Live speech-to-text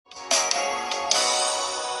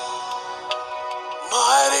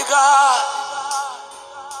Almighty God,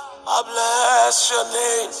 I bless your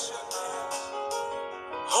name.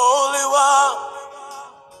 Holy One,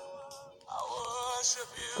 I worship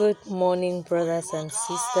you. Good morning, brothers and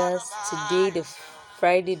sisters. Today,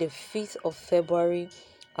 Friday, the 5th of February,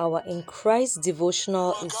 our In Christ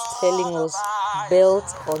devotional is telling us,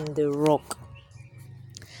 built on the rock.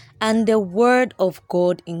 And the word of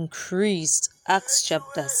God increased. Acts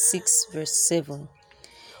chapter 6, verse 7.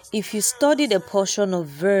 If you study the portion of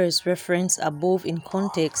verse referenced above in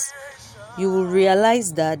context, you will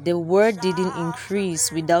realize that the word didn't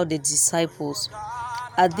increase without the disciples.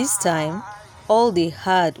 At this time, all they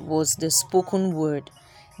had was the spoken word.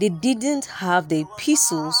 They didn't have the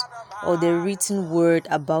epistles or the written word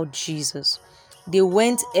about Jesus. They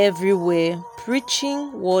went everywhere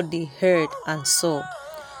preaching what they heard and saw.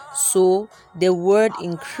 So the word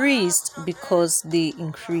increased because they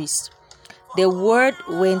increased. The word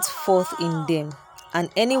went forth in them, and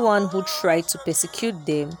anyone who tried to persecute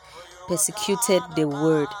them persecuted the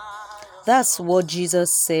word. That's what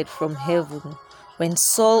Jesus said from heaven when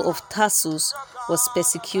Saul of Tarsus was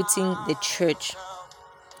persecuting the church.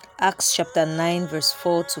 Acts chapter 9 verse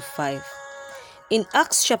 4 to 5. In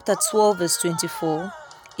Acts chapter 12 verse 24,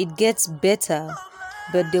 it gets better,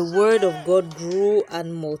 but the word of God grew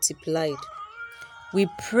and multiplied. We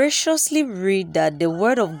preciously read that the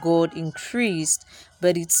word of God increased,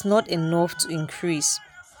 but it's not enough to increase.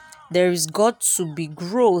 There is got to be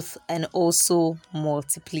growth and also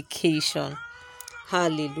multiplication.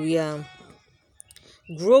 Hallelujah.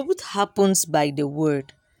 Growth happens by the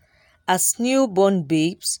word. As newborn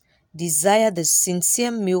babes, desire the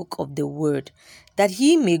sincere milk of the word, that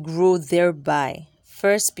he may grow thereby.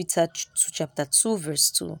 1 Peter chapter 2 verse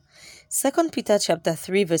 2. 2 Peter chapter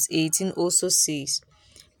 3 verse 18 also says,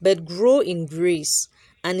 "But grow in grace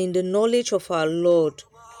and in the knowledge of our Lord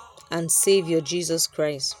and Savior Jesus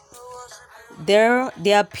Christ." There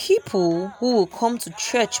are people who will come to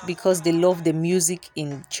church because they love the music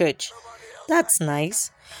in church. That's nice.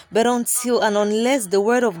 But until and unless the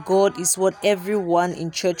word of God is what everyone in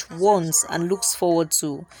church wants and looks forward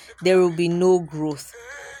to, there will be no growth.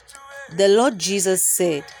 The Lord Jesus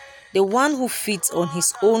said, "The one who feeds on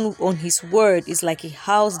his word is like a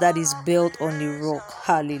house that is built on a rock."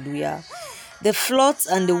 Hallelujah. The floods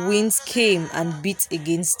and the winds came and beat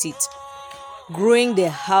against it, growing the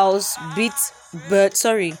house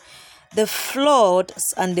the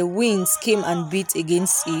floods and the winds came and beat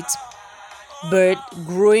against it, but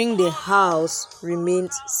growing the house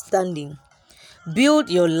remained standing. Build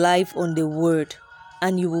your life on the word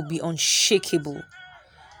and you will be unshakable.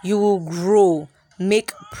 You will grow,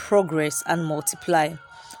 make progress and multiply.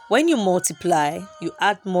 When you multiply, you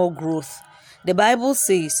add more growth. The Bible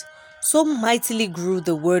says, "So mightily grew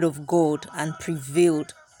the word of God and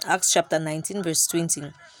prevailed." Acts chapter 19 verse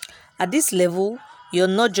 20. At this level, you're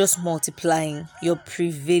not just multiplying, you're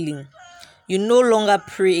prevailing. You no longer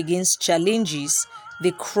pray against challenges, they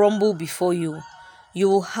crumble before you. You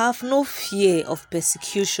will have no fear of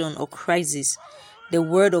persecution or crisis. The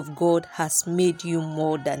word of God has made you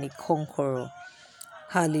more than a conqueror.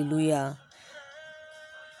 Hallelujah.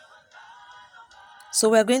 So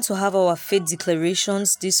we are going to have our faith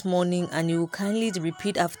declarations this morning, and you will kindly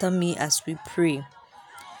repeat after me as we pray.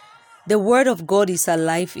 The word of God is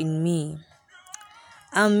alive in me.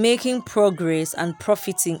 I'm making progress and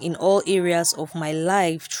profiting in all areas of my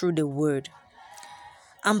life through the word.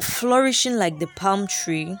 I'm flourishing like the palm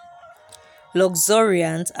tree,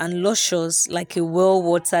 luxuriant and luscious like a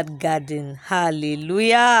well-watered garden.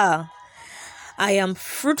 Hallelujah. I am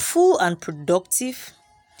fruitful and productive,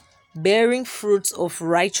 bearing fruits of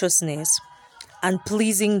righteousness and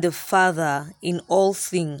pleasing the Father in all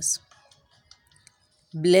things.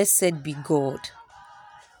 Blessed be God.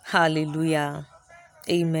 Hallelujah.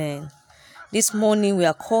 Amen. This morning we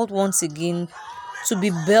are called once again to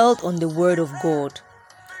be built on the word of God,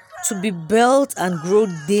 to be built and grow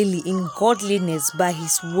daily in godliness by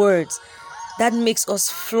his words. That makes us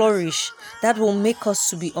flourish, that will make us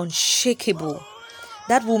to be unshakable,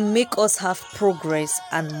 that will make us have progress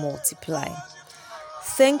and multiply.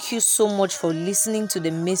 Thank you so much for listening to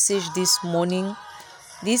the message this morning.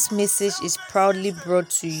 This message is proudly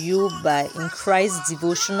brought to you by In Christ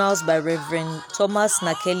Devotionals by Reverend Thomas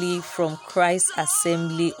Nakeli from Christ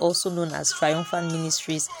Assembly, also known as Triumphant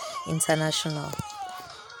Ministries International.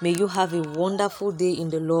 May you have a wonderful day in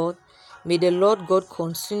the Lord. May the Lord God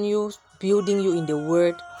continue building you in the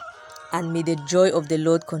word, and may the joy of the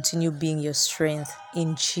Lord continue being your strength.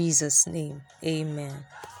 In Jesus' name, amen.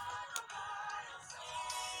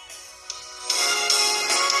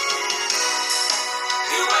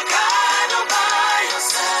 You are God.